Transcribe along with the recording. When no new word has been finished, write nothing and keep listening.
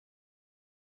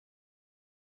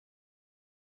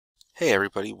Hey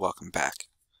everybody, welcome back.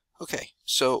 Okay,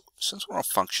 so since we're on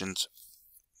functions,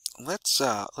 let's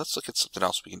look at something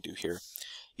else we can do here.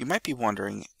 You might be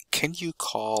wondering, can you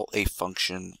call a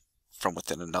function from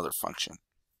within another function?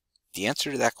 The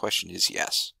answer to that question is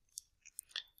yes.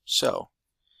 So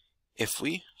if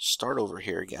we start over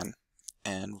here again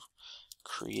and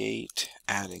create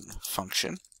adding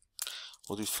function,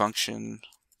 we'll do function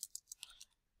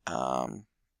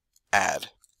add.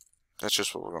 That's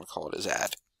just what we're going to call it, is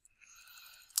add.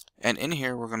 And in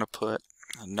here we're going to put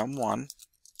num1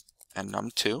 and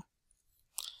num2.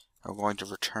 I'm going to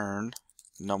return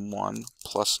num1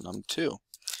 plus num2.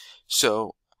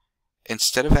 So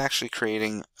instead of actually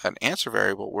creating an answer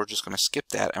variable, we're just going to skip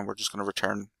that and we're just going to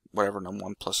return whatever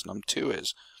num1 plus num2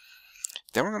 is.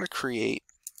 Then we're going to create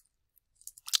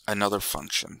another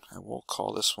function, and we'll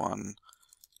call this one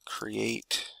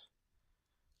create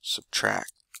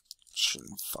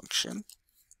subtraction function.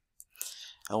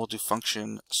 And we'll do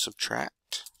function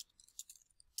subtract.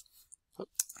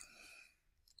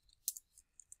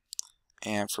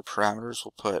 And for parameters,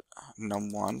 we'll put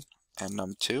num1 and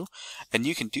num2. And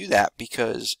you can do that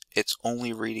because it's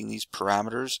only reading these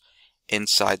parameters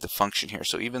inside the function here.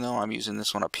 So even though I'm using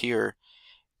this one up here,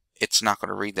 it's not going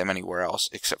to read them anywhere else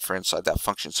except for inside that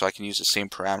function. So I can use the same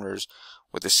parameters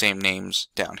with the same names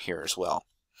down here as well.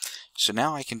 So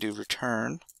now I can do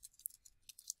return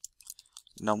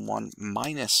num1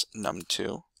 minus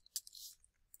num2.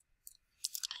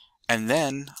 And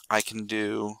then I can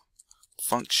do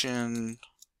function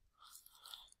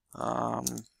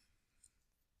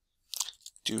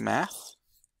do math,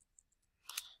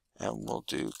 and we'll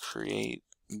do create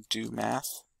do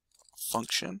math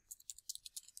function.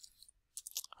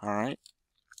 Alright,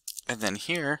 and then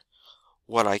here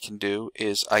what I can do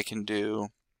is I can do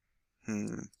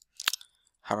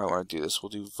how do I want to do this?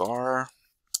 We'll do var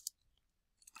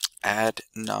add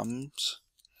nums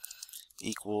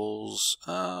equals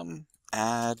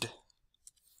add,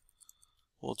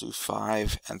 we'll do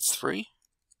 5 and 3,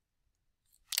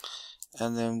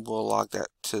 and then we'll log that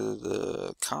to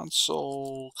the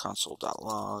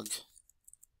console.log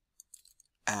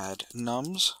add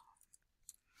nums,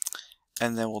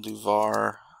 and then we'll do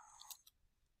var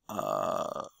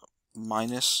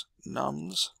minus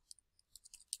nums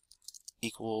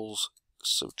equals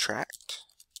subtract,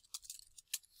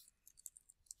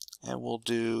 and we'll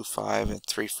do 5 and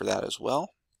 3 for that as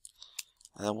well.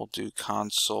 And then we'll do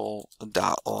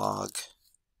console.log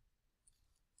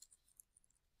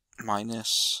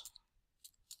minus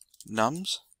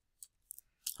nums.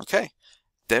 Okay,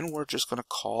 then we're just going to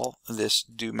call this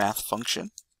do math function.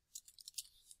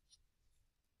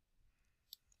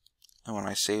 And when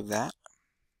I save that,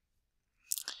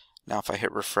 now if I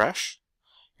hit refresh,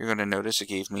 you're going to notice it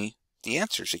gave me the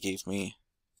answers. It gave me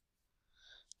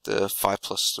the 5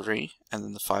 plus 3 and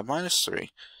then the 5 minus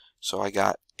 3. So I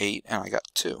got 8 and I got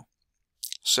 2.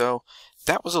 So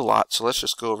that was a lot. So let's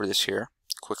just go over this here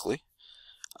quickly.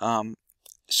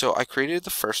 So I created the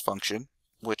first function,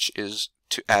 which is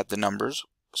to add the numbers.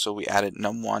 So we added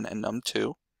num1 and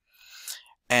num2.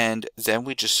 And then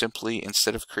we just simply,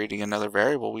 instead of creating another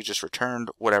variable, we just returned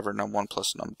whatever num1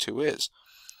 plus num2 is.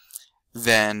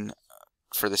 Then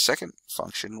for the second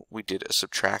function, we did a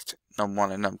subtract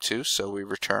num1 and num2. So we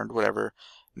returned whatever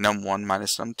num1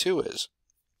 minus num2 is.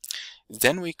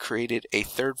 Then we created a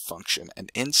third function,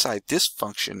 and inside this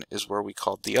function is where we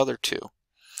called the other two.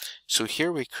 So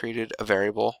here we created a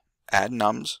variable, add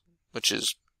nums, which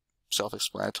is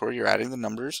self-explanatory. You're adding the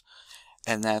numbers,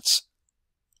 and that's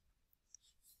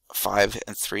 5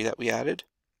 and 3 that we added,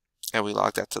 and we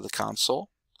logged that to the console.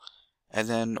 And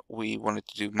then we wanted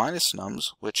to do minus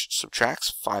nums, which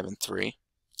subtracts 5 and 3,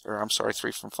 or I'm sorry,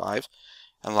 3 from 5,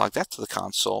 and log that to the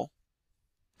console,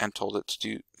 and told it to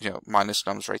do, minus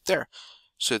nums right there.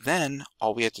 So then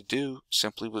all we had to do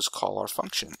simply was call our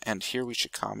function. And here we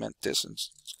should comment this and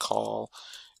call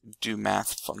do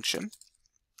math function.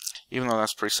 Even though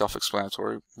that's pretty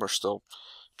self-explanatory, we're still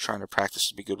trying to practice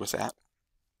to be good with that.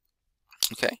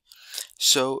 Okay,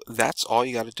 so that's all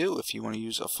you got to do if you want to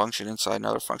use a function inside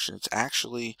another function. It's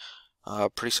actually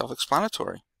pretty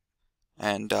self-explanatory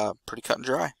and pretty cut and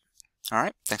dry. All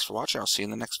right, thanks for watching. I'll see you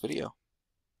in the next video.